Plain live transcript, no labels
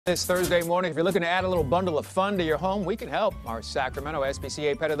This Thursday morning, if you're looking to add a little bundle of fun to your home, we can help. Our Sacramento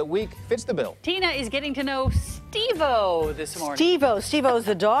SPCA Pet of the Week fits the bill. Tina is getting to know Steve-O this morning. Steve-O is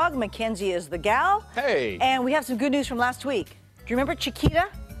the dog, Mackenzie is the gal. Hey. And we have some good news from last week. Do you remember Chiquita?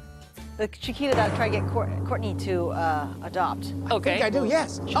 The Chiquita that I tried to get Courtney to adopt. Okay. I think I do,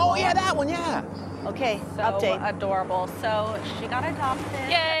 yes. Oh, yeah, that one, yeah. Okay, So update. adorable. So she got adopted.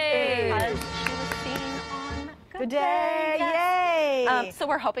 Yay! Because she was seen on Good Day, Yes. yay! So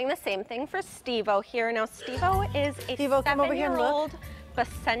we're hoping the same thing for Steve-O here. Now Steve-O is a Steve-O, come over here and look.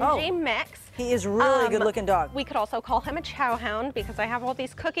 7-year-old Basenji mix. He is really good looking dog. We could also call him a chow hound because I have all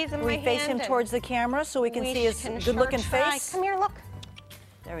these cookies in my hand. We face him towards the camera so we can see his good looking face. Come here, look.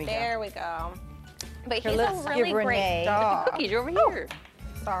 There we go. There we go. But Here, he's let's a really give Renee great dog. Cookies over here.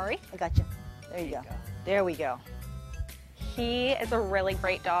 Sorry. I got you. There you go. There we go. He is a really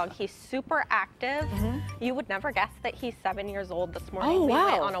great dog. He's super active. You would never guess that he's 7 years old this morning. Oh, we went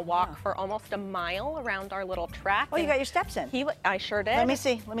wow. on a walk for almost a mile around our little track. Oh, you got your steps in. I sure did. Let me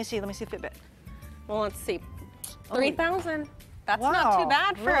see Fitbit. Well, let's see. 3,000. That's Wow, not too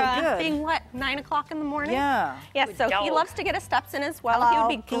bad for really good. being, what, 9 o'clock in the morning? Yeah. Yeah, Good so dog. he loves to get his steps in as well. Hello.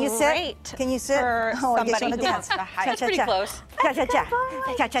 He would be Can you great sit? Can you sit? for Oh, I guess you somebody wanna who dance. wants to hide. That's pretty close.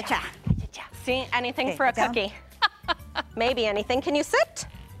 Cha-cha-cha. Cha-cha-cha. See, anything Okay, for a down. cookie. Maybe anything. Can you sit?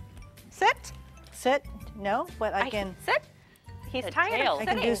 Sit. Sit? No, but I can. Sit. He's The tired tail. of I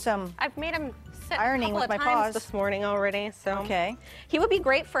sitting. can do some I've made him sit ironing a couple with of my times paws. this morning already. So Okay. he would be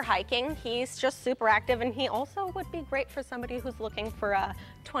great for hiking. He's just super active, and he also would be great for somebody who's looking for a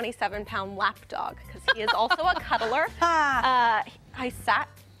 27-pound lap dog because he is also a cuddler. I sat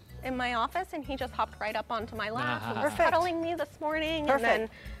in my office, and he just hopped right up onto my lap and was Perfect. cuddling me this morning. Perfect. And then,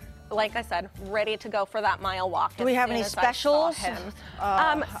 like I said, ready to go for that mile walk. Do we have any specials?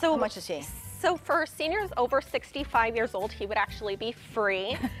 How much is he? So for seniors over 65 years old, he would actually be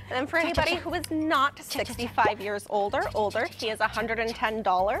free. And then for anybody who is not 65 years old or older, he is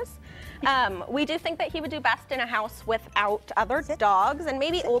 $110. We do think that he would do best in a house without other dogs and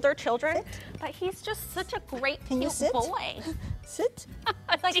maybe older children. But he's just such a great, Can you cute sit? boy. Sit.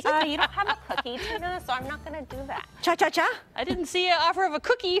 It's like, you don't have a cookie, Tina, so I'm not going to do that. Cha-cha-cha. I didn't see an offer of a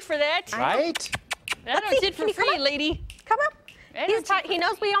cookie for that. Right? I don't sit for Can you come free, up? lady. Come up. I don't sit He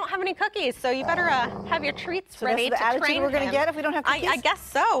knows we don't have any cookies, so you better have your treats So ready that's the to attitude train we're gonna him. get if we don't have cookies? I guess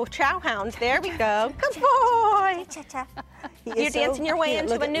so. Chow hounds. There we go. Good boy. Cha-cha. You're dancing your way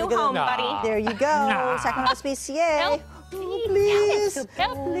into a new home, buddy. There you go. Sacramento SPCA. Help. Oh, please,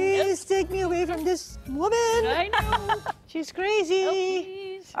 Help. please take me away from this woman. I know. She's crazy.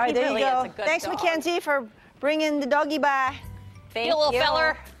 Please. All right, He there really you is go. a good Thanks, dog. Mackenzie, for bringing the doggy by. Thank You little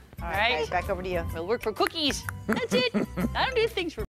feller. All right. guys, back over to you. We'll work for cookies. That's it. I don't do things for